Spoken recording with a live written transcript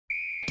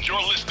You're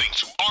listening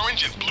to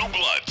Orange and Blue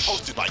Bloods,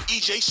 hosted by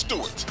EJ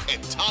Stewart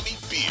and Tommy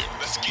Beer.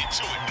 Let's get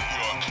to it, New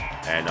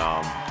York. And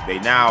they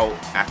now,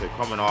 after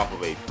coming off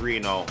of a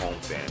 3-0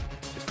 homestand,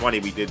 it's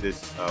funny, we did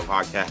this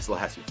podcast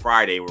last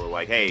Friday. We were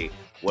like, hey,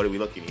 what are we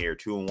looking here?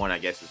 2-1, I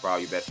guess, is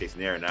probably best case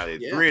scenario. Now they're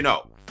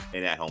 3-0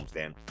 in that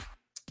homestand.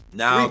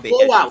 Now they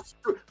blowouts.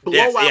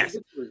 Yes.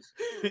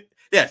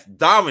 Yes,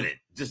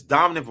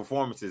 dominant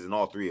performances in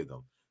all three of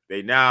them.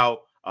 They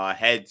now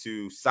head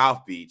to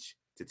South Beach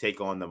to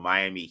take on the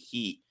Miami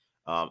Heat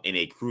in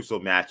a crucial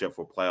matchup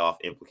for playoff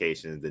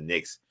implications. The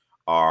Knicks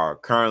are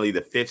currently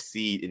the 5th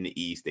seed in the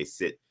East. They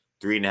sit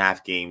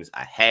 3.5 games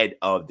ahead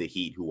of the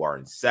Heat, who are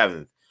in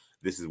 7th.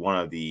 This is one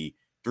of the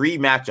 3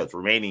 matchups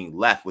remaining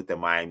left with the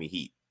Miami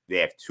Heat. They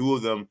have 2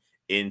 of them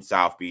in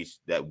South Beach.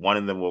 That one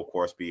of them will, of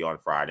course, be on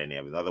Friday, and they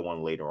have another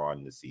one later on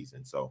in the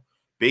season. So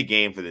big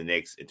game for the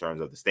Knicks in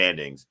terms of the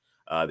standings.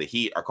 The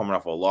Heat are coming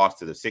off a loss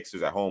to the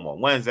Sixers at home on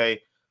Wednesday.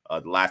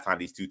 The last time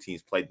these two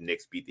teams played, the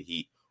Knicks beat the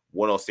Heat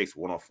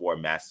 106-104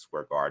 in Madison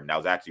Square Garden. That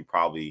was actually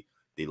probably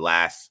the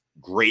last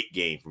great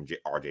game from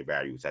RJ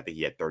Barry. I think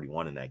he had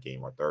 31 in that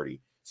game or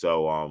 30.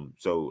 So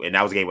and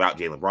that was a game without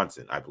Jalen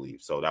Brunson, I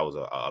believe. So that was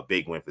a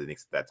big win for the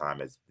Knicks at that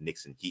time, as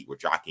Knicks and Heat were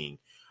jockeying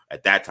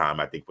at that time,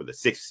 I think, for the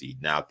 6th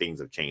seed. Now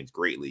things have changed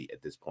greatly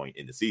at this point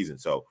in the season.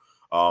 So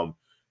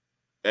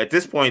at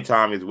this point in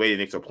time, is the way the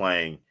Knicks are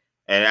playing.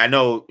 And I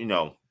know,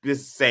 this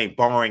is saying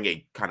barring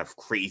a kind of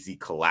crazy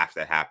collapse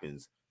that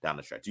happens down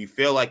the stretch. Do you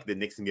feel like the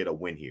Knicks can get a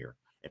win here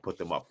and put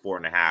them up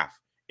 4.5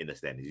 in the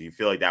standings? Do you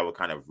feel like that would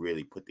kind of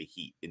really put the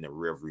Heat in the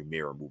rearview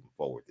mirror moving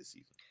forward this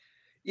season?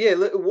 Yeah,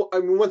 I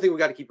mean, one thing we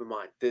got to keep in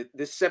mind,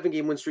 this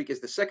 7-game win streak is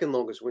the second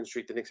longest win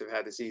streak the Knicks have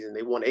had this season.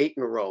 They won 8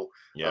 in a row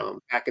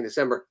back in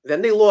December.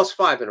 Then they lost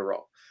 5 in a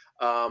row.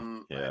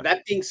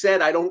 That being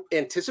said, I don't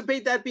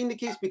anticipate that being the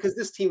case because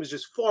this team is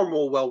just far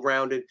more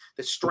well-rounded.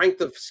 The strength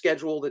of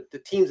schedule that the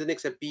teams the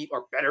Knicks have beat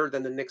are better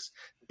than the Knicks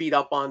beat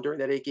up on during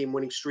that 8-game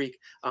winning streak.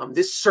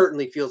 This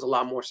certainly feels a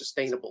lot more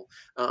sustainable.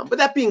 But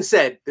that being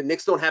said, the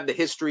Knicks don't have the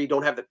history,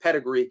 don't have the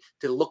pedigree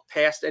to look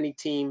past any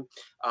team.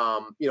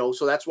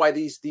 So that's why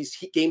these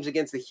games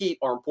against the Heat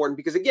are important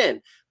because,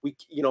 again,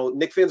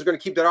 Knicks fans are going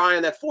to keep their eye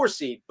on that 4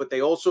 seed, but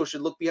they also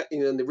should look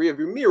in the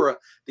rearview mirror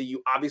that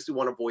you obviously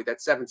want to avoid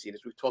that 7 seed.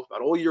 As we've talked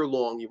about all year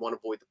long, you want to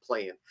avoid the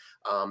play-in.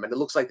 And it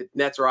looks like the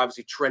Nets are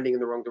obviously trending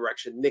in the wrong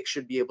direction. Knicks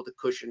should be able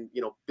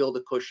to build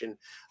a cushion,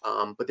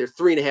 but they're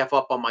 3.5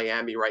 up on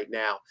Miami right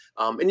now.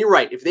 And you're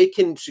right. If they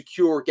can get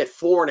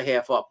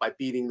 4.5 up by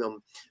beating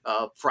them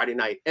Friday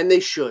night, and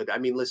they should. I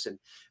mean, listen,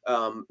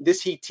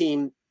 this Heat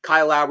team,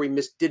 Kyle Lowry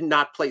did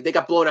not play. They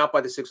got blown out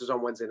by the Sixers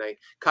on Wednesday night.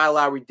 Kyle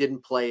Lowry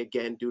didn't play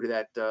again due to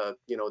that,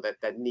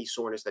 that knee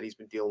soreness that he's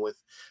been dealing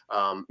with.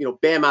 Bam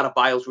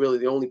Adebayo is really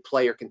the only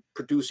player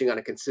producing on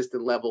a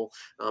consistent level.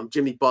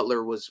 Jimmy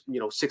Butler was,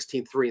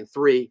 16, 3 and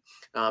 3.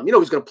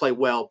 He's going to play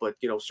well, but,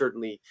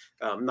 certainly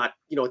not,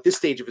 at this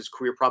stage of his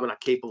career, probably not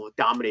capable of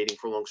dominating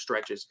for long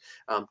stretches.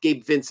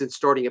 Gabe Vincent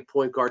starting at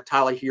point guard.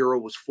 Tyler Hero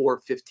was 4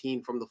 of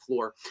 15 from the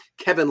floor.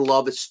 Kevin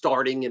Love is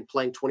starting and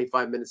playing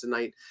 25 minutes a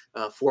night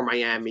for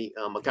Miami.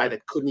 A guy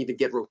that couldn't even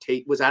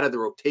was out of the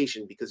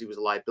rotation because he was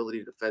a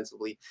liability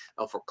defensively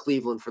for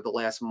Cleveland for the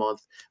last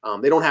month.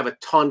 They don't have a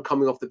ton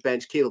coming off the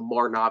bench. Caleb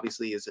Martin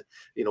obviously is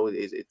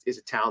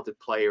a talented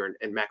player,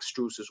 and Max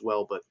Strus as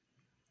well, but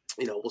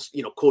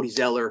Cody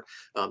Zeller,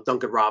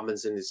 Duncan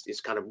Robinson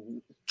is kind of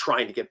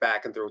trying to get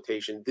back in the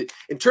rotation.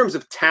 In terms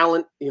of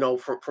talent,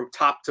 from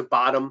top to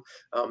bottom,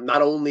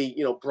 not only,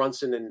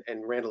 Brunson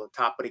and Randall at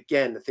top, but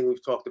again, the thing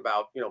we've talked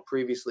about,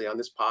 previously on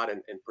this pod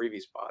and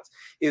previous pods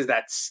is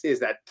that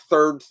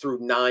 3rd through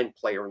 9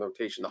 player in the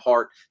rotation, the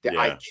Hart, the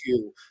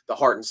IQ, the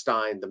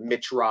Hartenstein, the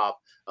Mitch Rob,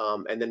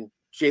 and then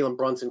Jalen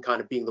Brunson kind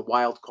of being the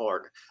wild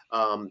card.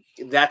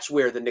 That's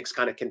where the Knicks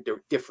kind of can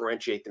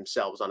differentiate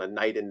themselves on a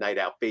night in, night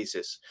out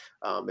basis.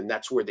 And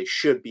that's where they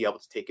should be able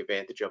to take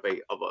advantage of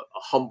a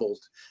humbled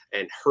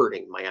and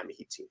hurting Miami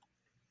Heat team.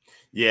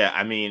 Yeah,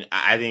 I mean,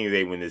 I think if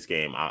they win this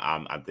game,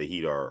 the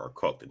Heat are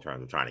cooked in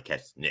terms of trying to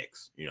catch the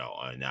Knicks.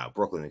 Now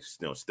Brooklyn is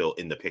still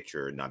in the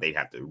picture. Now they'd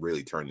have to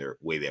really turn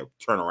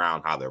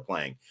around how they're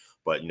playing.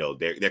 But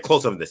they're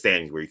close enough in the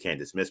standings where you can't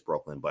dismiss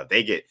Brooklyn. But if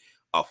they get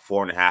a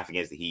 4.5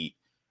 against the Heat,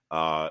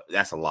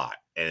 that's a lot.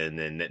 And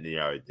then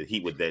the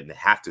Heat would then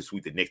have to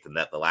sweep the Knicks in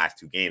the last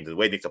 2 games. And the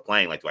way Knicks are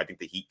playing, do I think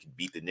the Heat can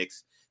beat the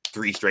Knicks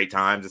 3 straight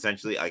times,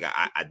 essentially?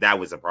 That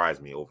would surprise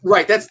me.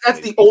 Right. That's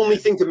the only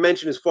thing to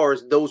mention as far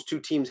as those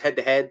 2 teams head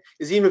to head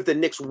is even if the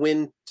Knicks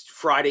win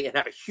Friday and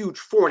have a huge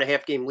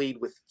 4.5 game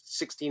lead with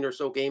 16 or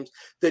so games,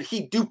 that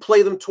he do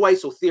play them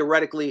twice. So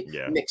theoretically,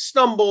 Knicks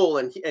stumble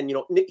and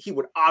he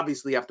would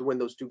obviously have to win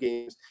those 2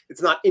 games.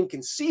 It's not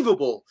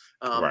inconceivable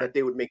that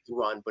they would make the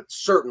run, but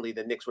certainly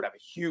the Knicks would have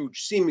a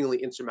huge,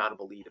 seemingly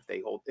insurmountable lead if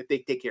they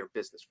take care of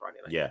business Friday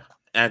night. Yeah.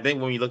 And I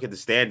think when you look at the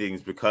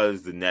standings,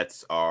 because the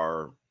Nets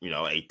are,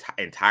 a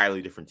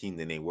entirely different team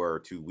than they were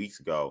 2 weeks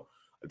ago,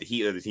 the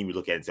Heat are the team you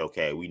look at and say,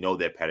 okay, we know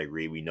their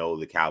pedigree. We know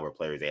the caliber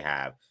players they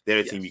have.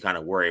 They're the team you kind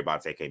of worry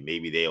about. Say, okay,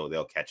 maybe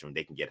they'll catch them.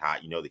 They can get hot.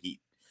 The Heat,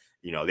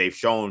 they've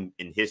shown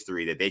in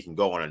history that they can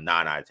go on a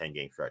 9 out of 10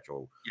 game stretch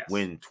or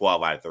win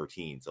 12 out of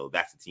 13. So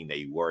that's the team that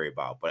you worry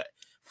about. But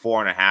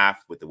 4.5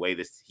 with the way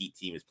this Heat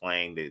team is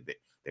playing,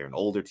 they're an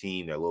older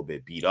team. They're a little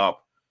bit beat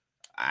up.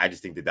 I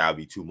just think that would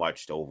be too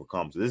much to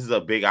overcome. So this is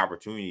a big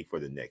opportunity for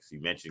the Knicks.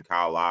 You mentioned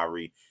Kyle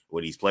Lowry.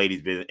 When he's played,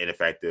 he's been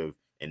ineffective,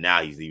 and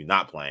now he's even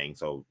not playing.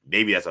 So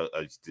maybe that's a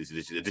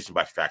addition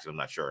by subtraction. I'm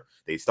not sure.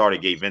 They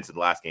started Gabe Vincent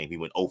the last game. He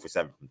went 0 for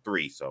 7 from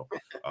 3. So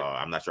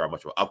I'm not sure how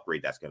much of an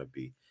upgrade that's going to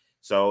be.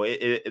 So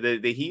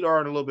the Heat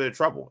are in a little bit of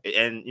trouble.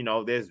 And,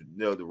 there's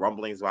the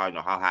rumblings about,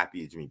 how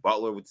happy is Jimmy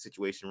Butler with the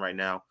situation right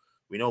now.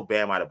 We know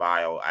Bam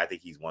Adebayo. I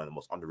think he's one of the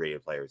most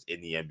underrated players in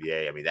the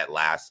NBA. I mean, that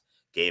last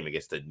game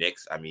against the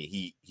Knicks, I mean,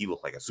 he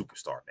looked like a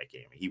superstar in that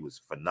game. He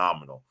was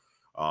phenomenal.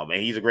 And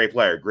he's a great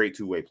player, great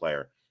two-way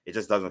player. It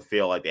just doesn't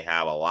feel like they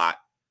have a lot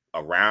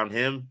around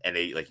him. And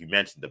they, like you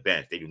mentioned, the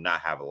bench, they do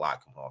not have a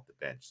lot coming off the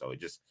bench. So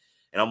it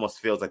almost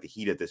feels like the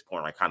Heat at this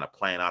point are kind of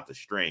playing out the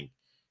string.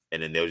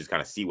 And then they'll just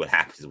kind of see what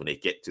happens when they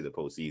get to the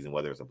postseason,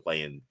 whether it's a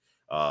play-in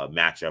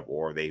matchup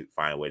or they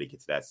find a way to get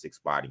to that 6th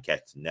spot and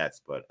catch the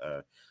Nets. But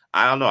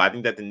I don't know. I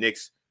think that the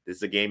Knicks, this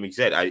is a game you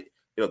said,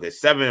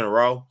 there's 7 in a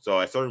row. So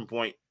at a certain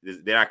point,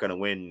 they're not going to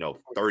win,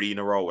 30 in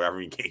a row,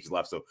 whatever games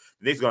left. So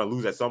the Knicks are going to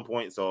lose at some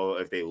point. So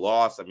if they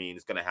lost, I mean,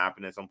 it's going to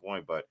happen at some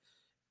point. But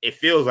it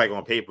feels like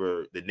on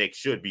paper, the Knicks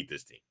should beat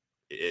this team.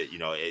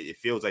 It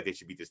feels like they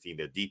should beat this team.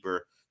 They're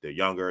deeper, they're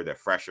younger, they're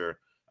fresher.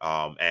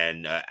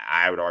 And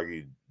I would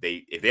argue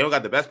if they don't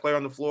got the best player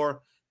on the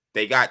floor,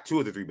 they got 2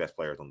 of the 3 best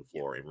players on the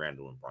floor in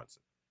Randle and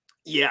Brunson.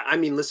 Yeah, I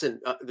mean, listen,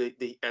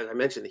 as I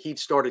mentioned, the Heat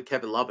started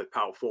Kevin Love at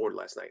power forward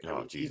last night. I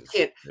mean, Jesus.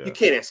 You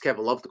can't ask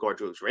Kevin Love to guard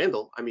Julius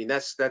Randle. I mean,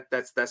 that's an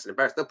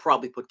embarrassment. They'll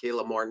probably put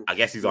Caleb Martin. I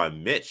guess he's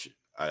on Mitch,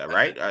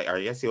 right?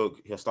 I guess he'll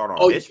start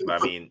on Mitch,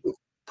 but I mean,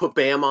 put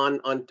Bam on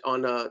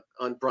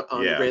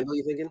Randle.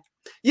 You thinking?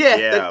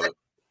 Yeah.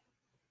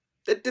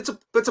 It's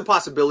a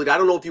possibility. I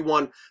don't know if you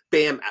want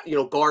Bam,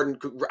 guarding.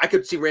 I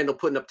could see Randle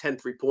putting up 10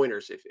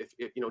 3-pointers if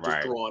just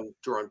right.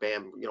 drawing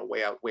Bam,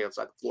 way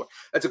outside the floor.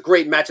 That's a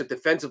great matchup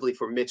defensively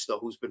for Mitch, though,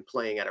 who's been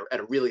playing at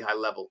a really high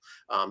level.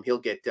 He'll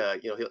get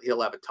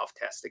he'll have a tough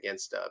test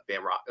against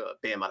Bam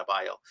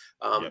Adebayo.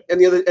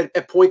 And the other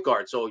at point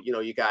guard. So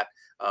you got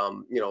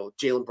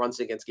Jalen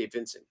Brunson against Gabe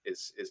Vincent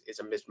is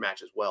a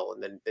mismatch as well.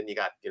 And then you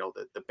got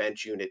the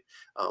bench unit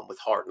with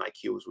Hart and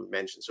IQ, as we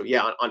mentioned. So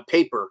yeah, on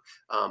paper,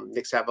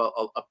 Knicks have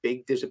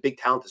there's a big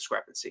talent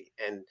discrepancy,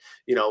 and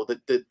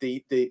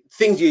the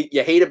things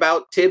you hate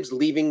about Tibbs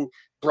leaving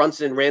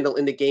Brunson and Randle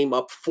in the game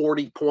up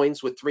 40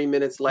 points with 3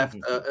 minutes left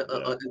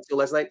until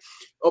last night.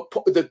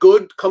 The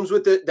good comes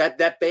with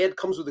that bad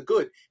comes with the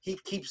good. He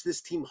keeps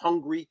this team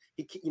hungry.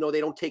 They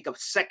don't take a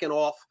second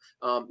off.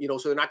 So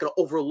they're not going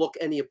to overlook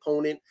any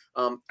opponent.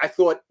 I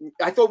thought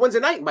Wednesday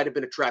night might have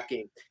been a trap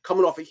game,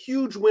 coming off a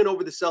huge win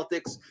over the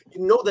Celtics.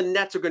 The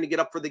Nets are going to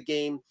get up for the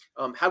game.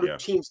 How do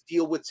teams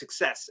deal with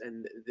success?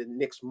 And the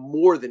Knicks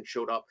more than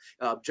showed up.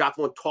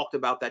 Jocelyn talked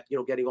about that,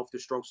 getting off to a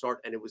strong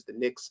start, and it was the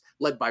Knicks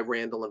led by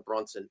Randle and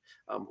Brunson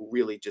who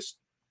really just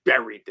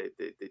buried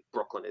the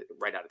Brooklyn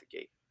right out of the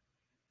gate.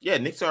 Yeah,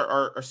 Knicks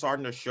are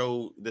starting to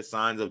show the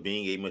signs of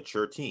being a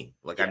mature team.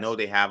 Like, I know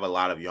they have a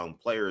lot of young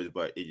players,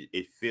 but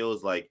it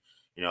feels like,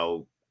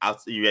 like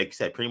you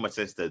said, pretty much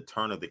since the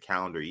turn of the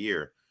calendar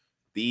year,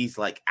 these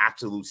like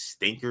absolute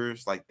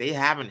stinkers, like they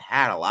haven't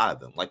had a lot of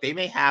them. Like they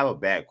may have a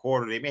bad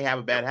quarter, they may have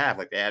a bad half,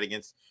 like they had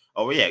against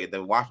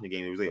the Washington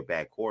game. It was really a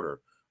bad quarter.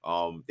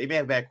 They may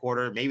have a bad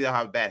quarter, maybe they'll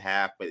have a bad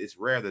half, but it's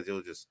rare that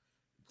they'll just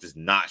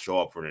not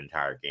show up for an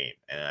entire game.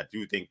 And I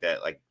do think that,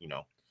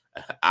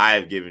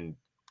 I've given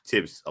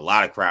Tibbs a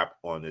lot of crap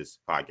on this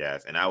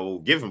podcast, and I will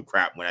give him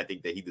crap when I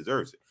think that he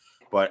deserves it.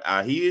 But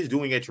he is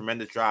doing a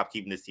tremendous job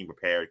keeping this team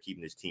prepared,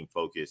 keeping this team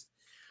focused.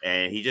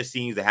 And he just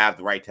seems to have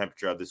the right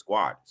temperature of the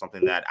squad,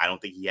 something that I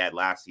don't think he had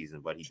last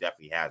season, but he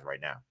definitely has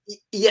right now.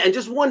 Yeah, and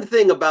just one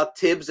thing about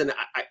Tibbs, and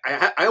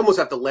I almost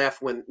have to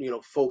laugh when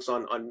folks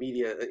on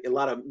media, a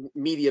lot of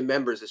media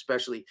members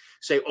especially,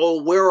 say,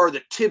 "Oh, where are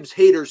the Tibbs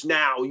haters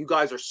now? You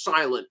guys are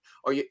silent."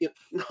 Or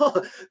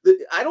no,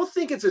 I don't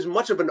think it's as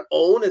much of an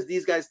own as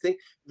these guys think.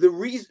 The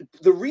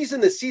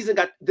reason the season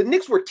the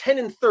Knicks were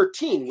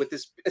 10-13 with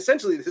this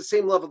essentially the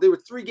same level. They were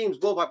 3 games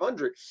below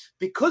 500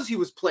 because he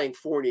was playing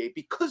Fournier,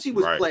 because he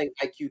was playing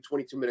IQ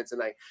 22 minutes a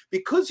night,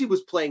 because he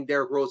was playing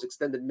Derrick Rose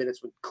extended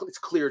minutes when it's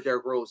clear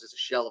Derrick Rose is a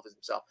shell of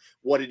himself.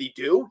 What did he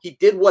do? He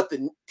did what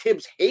the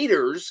Tibbs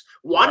haters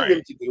wanted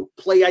him to do: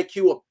 play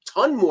IQ a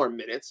ton more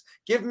minutes,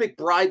 give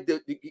McBride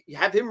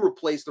have him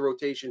replace the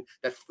rotation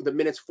that the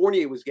minutes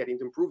Fournier was getting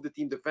to improve the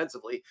team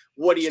defensively.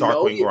 What do you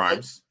know? Quinn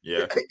Grimes,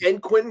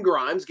 and Quinn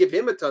Grimes, give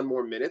him a ton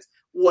more minutes.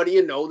 What do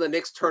you know? The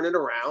Knicks turn it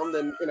around,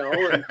 and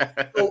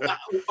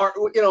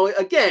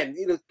again,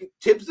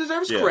 Tibbs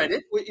deserves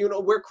credit.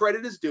 Where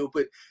credit is due.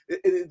 But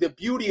the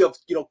beauty of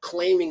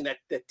claiming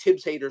that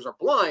Tibbs haters are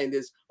blind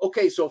is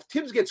okay. So if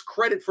Tibbs gets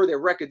credit for their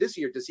record this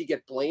year, does he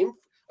get blamed?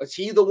 Is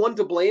he the one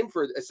to blame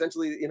for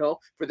essentially,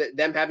 for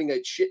them having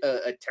a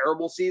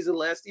terrible season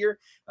last year?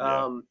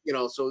 So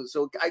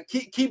I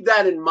keep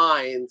that in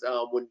mind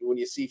when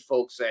you see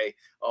folks say,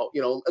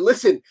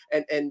 listen,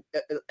 and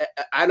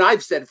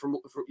I've said from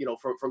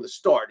the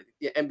start,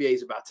 the NBA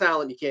is about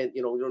talent. You can't,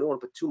 you don't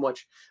want to put too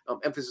much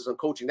emphasis on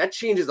coaching. That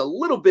changes a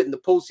little bit in the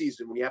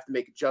postseason when you have to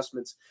make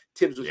adjustments.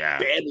 Tibbs was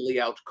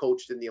badly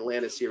out-coached in the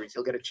Atlanta series.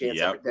 He'll get a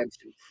chance at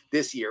redemption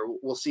this year.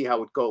 We'll see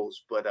how it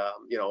goes. But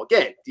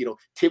again,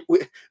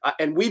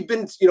 and we've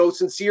been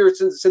sincere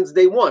since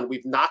day one.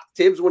 We've knocked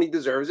Tibbs when he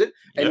deserves it,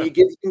 and you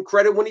give him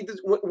credit when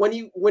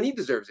he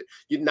deserves it.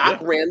 You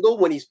knock Randall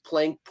when he's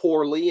playing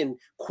poorly and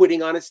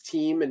quitting on his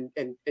team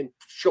and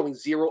showing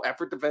zero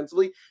effort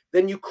defensively.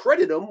 Then you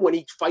credit him when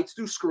he fights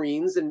through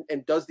screens and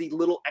does the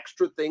little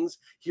extra things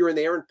here and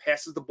there and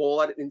passes the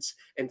ball at it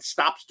and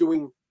stops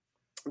doing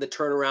the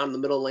turnaround in the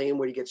middle lane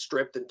where he gets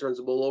stripped and turns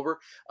the ball over.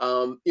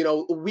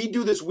 We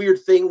do this weird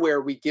thing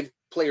where we give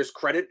players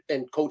credit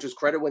and coaches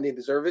credit when they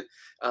deserve it.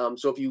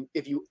 So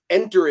if you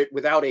enter it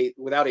without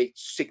a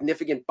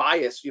significant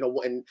bias,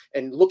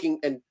 and looking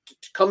and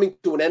coming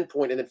to an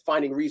endpoint and then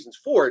finding reasons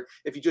for it,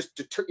 if you just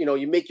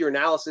you make your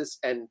analysis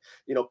and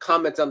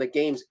comment on the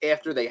games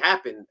after they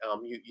happen,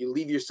 you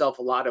leave yourself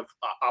a lot of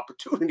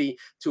opportunity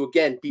to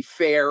again be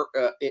fair,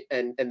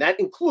 and that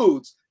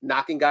includes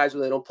knocking guys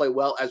when they don't play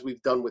well, as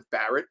we've done with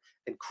Barrett,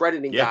 and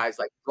crediting guys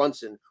like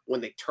Brunson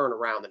when they turn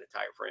around an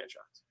entire franchise.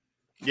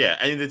 Yeah,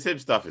 and the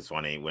Tibbs stuff is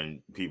funny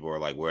when people are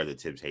like, where are the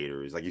Tibbs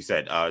haters? Like you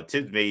said,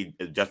 Tibbs made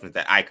adjustments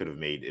that I could have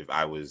made if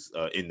I was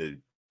in the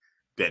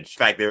bench. In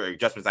fact, there are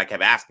adjustments I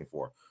kept asking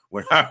for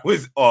when I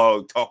was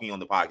talking on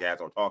the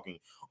podcast or talking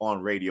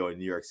on radio in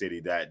New York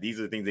City, that these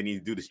are the things they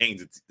need to do to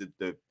change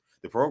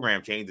the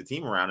program, change the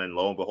team around, and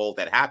lo and behold,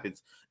 that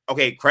happens.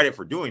 Okay, credit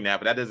for doing that,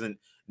 but that doesn't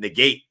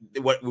negate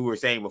what we were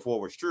saying before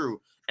was true.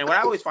 And what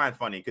I always find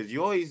funny, because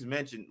you always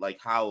mention like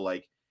how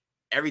like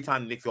every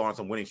time the Knicks go on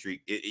some winning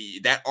streak,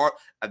 that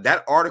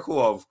article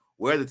of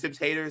where the Tibbs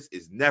haters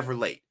is never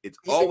late. It's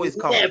always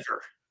coming.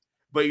 Never.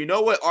 But you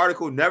know what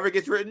article never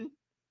gets written?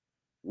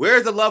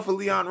 Where's the love for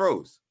Leon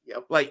Rose?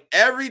 Yep. Like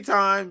every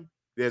time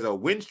there's a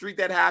win streak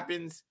that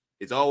happens,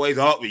 it's always,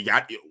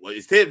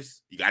 it's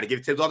Tibbs. You got to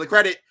give Tibbs all the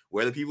credit.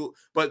 Where the people,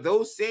 but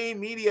those same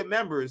media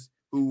members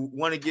who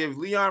want to give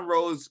Leon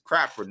Rose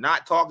crap for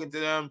not talking to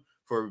them,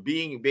 for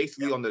being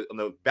basically on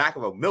the back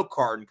of a milk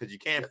carton because you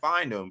can't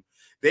find them,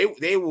 they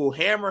will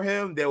hammer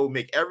him. They will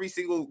make every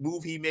single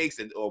move he makes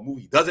or move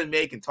he doesn't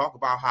make and talk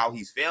about how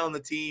he's failing the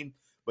team.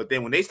 But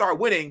then when they start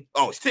winning,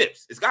 it's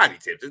Tibbs. It's got to be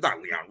Tibbs. It's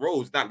not Leon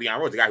Rose. It's not Leon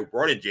Rose, the guy who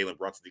brought in Jalen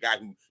Brunson, the guy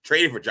who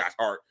traded for Josh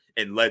Hart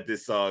and led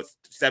this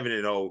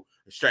 7-0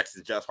 stretch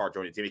to Josh Hart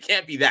joining the team. It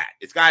can't be that.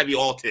 It's got to be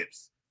all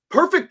Tibbs.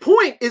 Perfect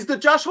point is the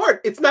Josh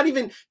Hart. It's not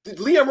even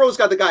Leon Rose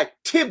got the guy.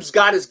 Tibbs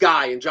got his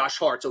guy in Josh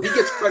Hart. So he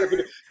gets credit for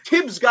it.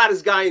 Tibbs got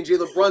his guy in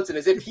Jalen Brunson,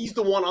 as if he's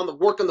the one on the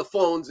work on the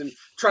phones and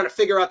trying to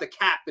figure out the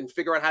cap and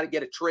figure out how to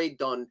get a trade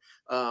done.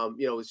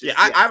 It's just,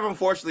 I've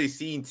unfortunately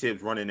seen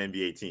Tibbs run an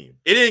NBA team.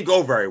 It didn't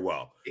go very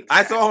well. Exactly.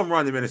 I saw him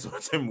run the Minnesota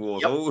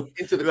Timberwolves.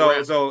 Into the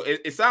ground. So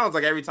it sounds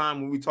like every time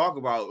when we talk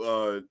about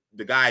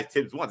the guys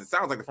Tibbs wants, it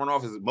sounds like the front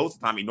office most of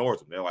the time ignores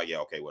them. They're like, yeah,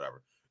 okay,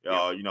 whatever.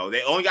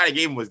 The only guy they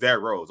gave him was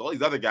Derrick Rose. All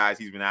these other guys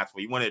he's been asked for.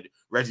 He wanted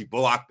Reggie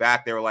Bullock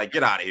back. They were like,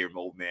 "Get out of here,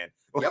 old man."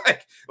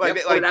 Yep.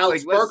 When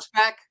Alex Burks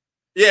back.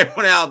 Yeah,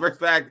 when Alex Burks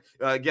back,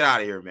 get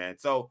out of here, man.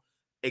 So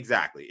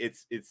exactly,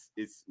 it's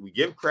we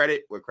give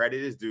credit where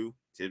credit is due.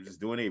 Tibbs is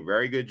doing a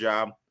very good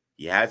job.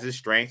 He has his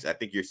strengths. I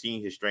think you're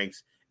seeing his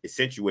strengths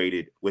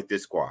accentuated with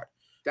this squad.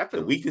 Definitely.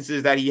 The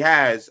weaknesses that he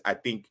has, I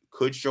think,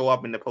 could show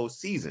up in the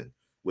postseason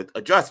with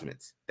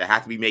adjustments that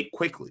have to be made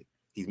quickly.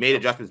 He's made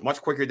adjustments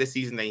much quicker this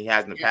season than he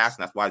has in the past,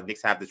 and that's why the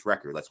Knicks have this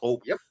record. Let's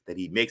hope that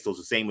he makes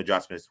those same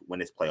adjustments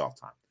when it's playoff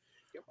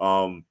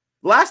time.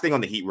 Last thing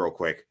on the Heat real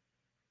quick.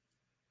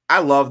 I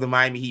love the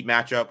Miami Heat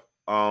matchup.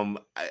 For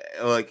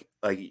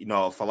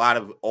a lot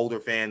of older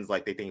fans,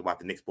 like they think about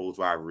the Knicks-Bulls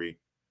rivalry,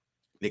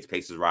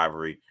 Knicks-Pacers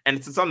rivalry,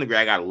 and to some degree,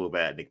 I got a little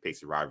bit of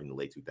Knicks-Pacers rivalry in the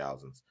late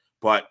 2000s.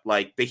 But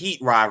like the Heat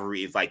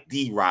rivalry is like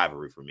the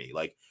rivalry for me.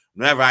 Like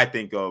whenever I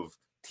think of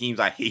teams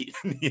I hate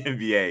in the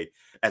NBA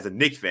as a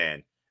Knicks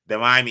fan, the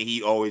Miami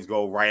Heat always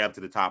go right up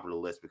to the top of the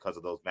list because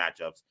of those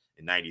matchups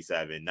in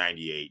 97,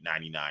 98,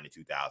 99, and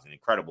 2000.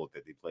 Incredible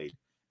that they played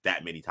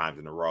that many times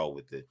in a row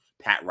with the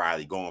Pat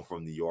Riley going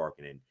from New York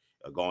and then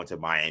going to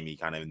Miami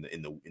kind of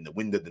in the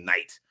wind of the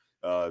night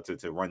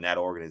to run that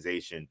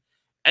organization.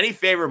 Any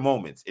favorite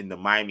moments in the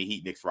Miami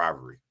Heat Knicks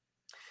rivalry?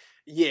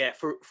 Yeah,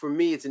 for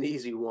me, it's an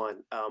easy one.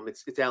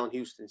 It's Allen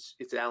Houston's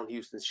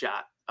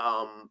shot.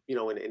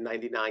 In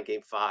 99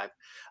 Game 5.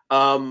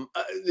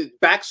 The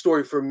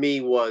backstory for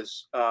me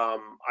was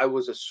I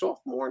was a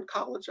sophomore in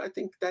college, I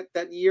think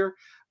that year.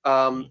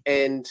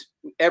 And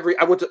I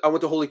went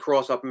to Holy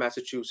Cross up in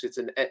Massachusetts,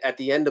 and at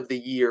the end of the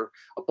year,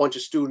 a bunch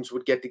of students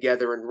would get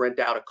together and rent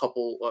out a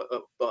couple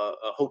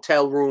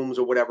hotel rooms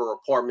or whatever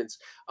apartments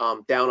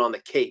down on the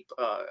Cape,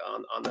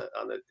 on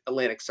the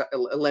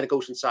Atlantic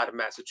Ocean side of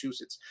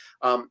Massachusetts.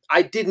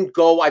 I didn't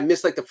go. I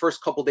missed like the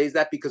first couple days of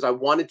that because I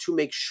wanted to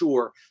make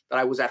sure that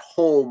I was at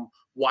home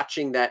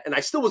watching that, and I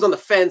still was on the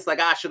fence, like,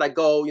 should I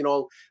go?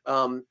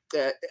 And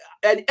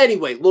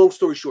anyway, long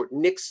story short,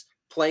 Knicks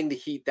playing the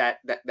Heat that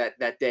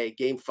day,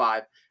 Game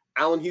 5.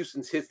 Allen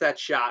Houston hits that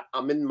shot.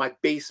 I'm in my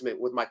basement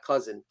with my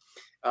cousin.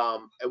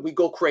 And we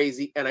go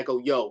crazy, and I go,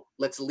 yo,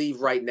 let's leave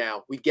right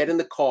now. We get in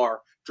the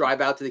car,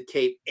 drive out to the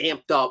Cape,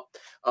 amped up,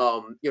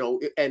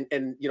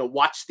 and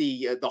watch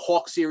the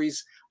Hawk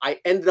series. I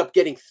ended up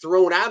getting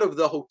thrown out of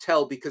the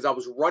hotel because I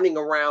was running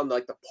around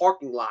like the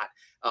parking lot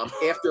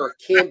after a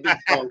Camby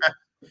dunk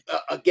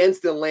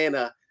against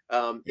Atlanta.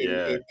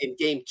 In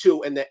Game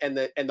 2, and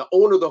the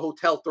owner of the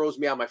hotel throws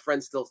me out. My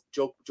friends still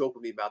joke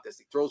with me about this.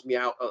 He throws me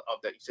out of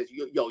that. He says,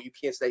 "Yo, you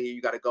can't stay here.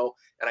 You got to go."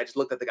 And I just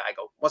looked at the guy. I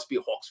go, "Must be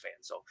a Hawks fan."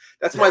 So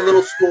that's my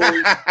little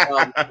story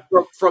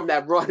from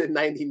that run in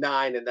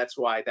 '99, and that's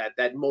why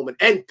that moment.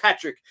 And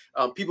Patrick,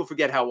 people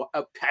forget how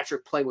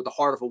Patrick playing with the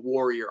heart of a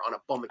warrior on a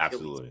bum Achilles.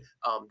 Absolutely.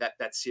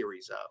 That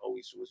series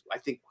always was, I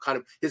think, kind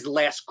of his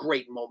last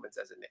great moments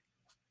as a Knick.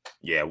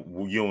 Yeah,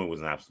 Ewing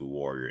was an absolute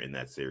warrior in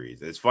that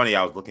series. It's funny,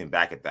 I was looking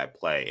back at that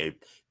play.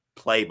 A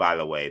play, by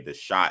the way, the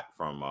shot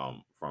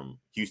from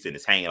Houston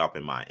is hanging up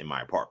in my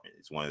apartment.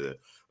 It's one of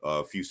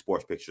the few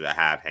sports pictures I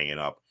have hanging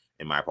up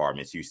in my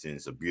apartment. It's Houston.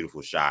 It's a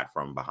beautiful shot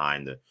from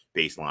behind the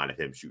baseline of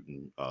him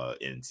shooting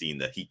and seeing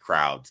the Heat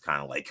crowds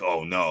kind of like,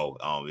 oh no.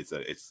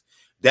 It's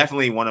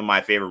definitely one of my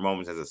favorite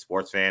moments as a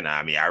sports fan.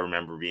 I mean, I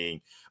remember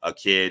being a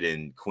kid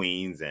in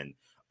Queens, and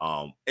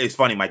it's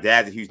funny. My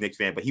dad's a huge Knicks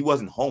fan, but he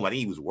wasn't home. I think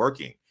he was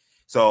working.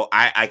 So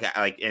I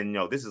like, and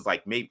this is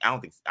like, maybe I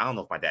don't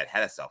know if my dad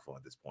had a cell phone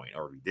at this point,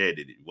 or if he did,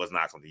 it was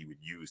not something he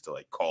would use to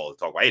like call and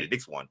talk about, hey, the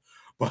Knicks won.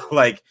 But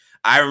like,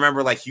 I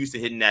remember like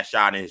Houston hitting that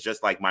shot, and it's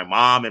just like my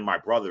mom and my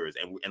brothers,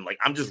 and like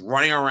I'm just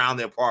running around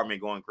the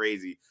apartment going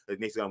crazy. The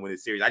Knicks are gonna win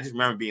this series. I just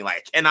remember being like,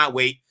 I cannot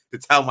wait to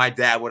tell my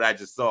dad what I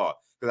just saw,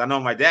 because I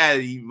know my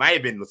dad, he might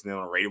have been listening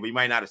on the radio, but he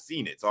might not have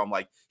seen it. So I'm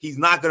like, he's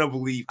not gonna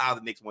believe how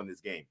the Knicks won this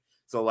game.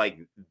 So like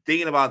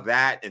thinking about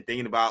that and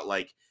thinking about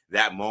like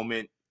that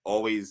moment.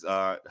 Always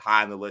high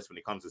on the list when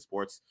it comes to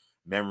sports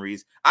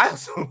memories. I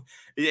also,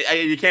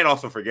 you can't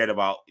also forget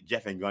about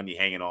Jeff and Gundy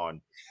hanging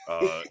on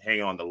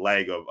the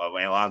leg of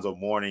Alonzo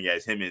Mourning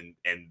as him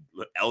and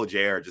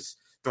LJ are just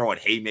throwing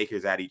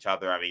haymakers at each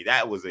other. I mean,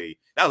 that was a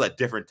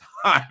different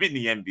time in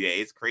the NBA.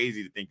 It's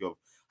crazy to think of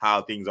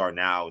how things are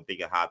now and think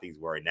of how things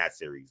were in that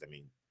series. I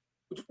mean,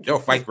 there were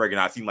fights breaking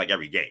out. It seemed like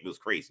every game. It was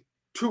crazy.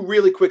 Two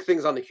really quick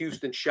things on the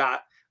Houston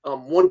shot.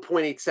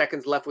 1.8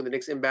 seconds left when the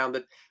Knicks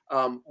inbounded.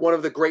 One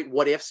of the great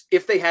what ifs.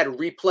 If they had a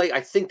replay,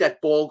 I think that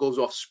ball goes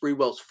off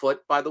Sprewell's foot,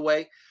 by the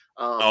way.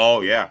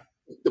 Oh, yeah.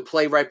 The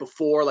play right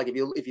before, like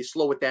if you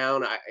slow it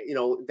down,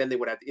 then they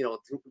would have,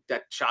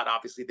 that shot,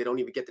 obviously, they don't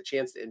even get the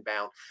chance to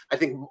inbound. I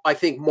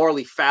think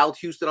Marley fouled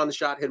Houston on the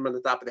shot, hit him on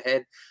the top of the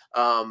head.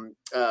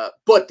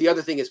 But the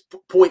other thing is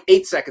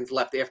 0.8 seconds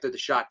left after the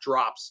shot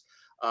drops.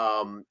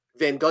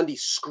 Van Gundy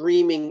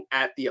screaming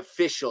at the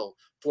official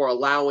for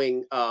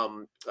allowing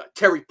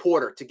Terry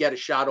Porter to get a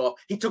shot off.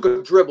 He took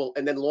a dribble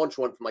and then launched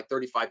one from like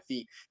 35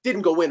 feet.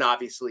 Didn't go in,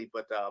 obviously,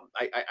 but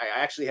I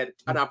actually had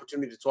an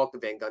opportunity to talk to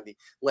Van Gundy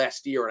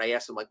last year, and I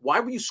asked him, like, why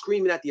were you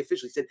screaming at the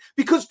official? He said,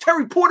 because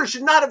Terry Porter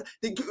should not have.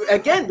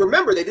 Again,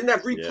 remember, they didn't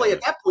have replay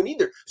at that point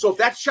either. So if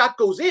that shot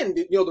goes in,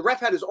 the ref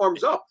had his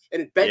arms up,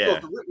 and it bent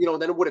off the,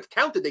 then it would have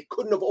counted. They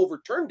couldn't have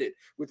overturned it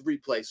with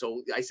replay.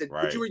 So I said,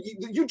 right.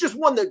 you just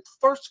won the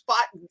first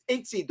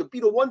 8 seed, to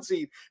beat a 1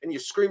 seed, and you're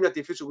screaming at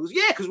the official. He goes,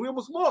 yeah, because we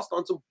almost lost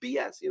on some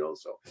BS,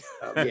 So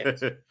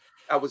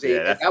that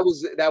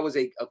was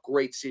a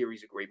great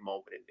series, a great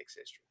moment in Knicks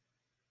history.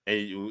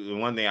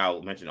 And one thing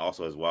I'll mention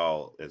also as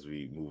well as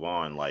we move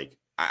on, like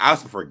I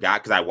also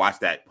forgot, because I watched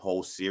that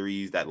whole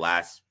series, that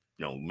last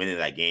minute of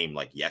that game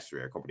like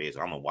yesterday, a couple days. I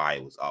don't know why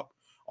it was up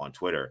on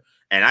Twitter,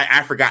 and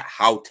I forgot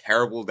how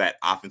terrible that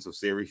offensive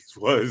series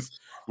was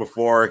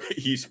before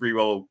Heath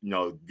Sprewell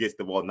gets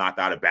the ball knocked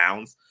out of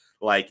bounds.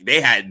 Like they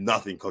had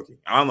nothing cooking.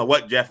 I don't know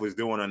what Jeff was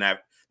doing on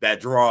that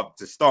draw up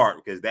to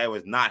start, because there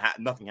was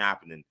nothing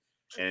happening,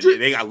 and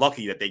they got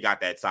lucky that they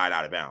got that side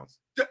out of bounds.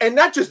 And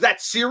not just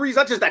that series,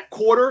 not just that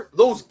quarter,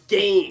 those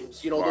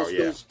games,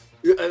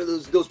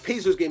 those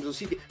Pacers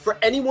games. For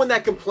anyone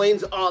that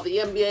complains, oh, the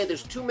NBA,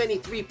 there's too many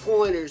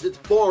 3-pointers, it's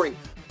boring.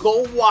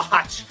 Go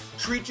watch.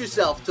 Treat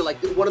yourself to like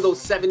one of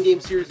those 7-game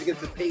series against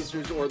the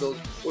Pacers, or those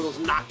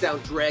knockdown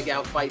drag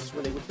out fights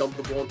when they would dump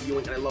the ball into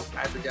Ewing. And I love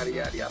Patrick, yada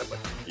yada yada. But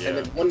and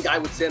then one guy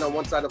would stand on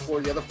one side of the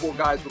floor, the other 4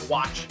 guys would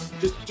watch.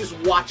 Just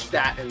watch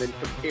that, and then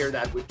compare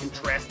that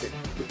contrast it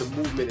with the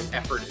movement and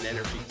effort and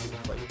energy to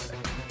play with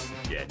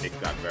that. Yeah, Knicks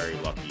got very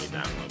lucky in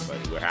that one,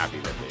 but we're happy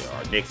that they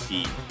are. Knicks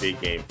Heat,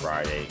 big game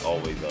Friday,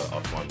 always a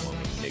fun one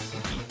when Knicks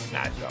and Heat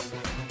match up.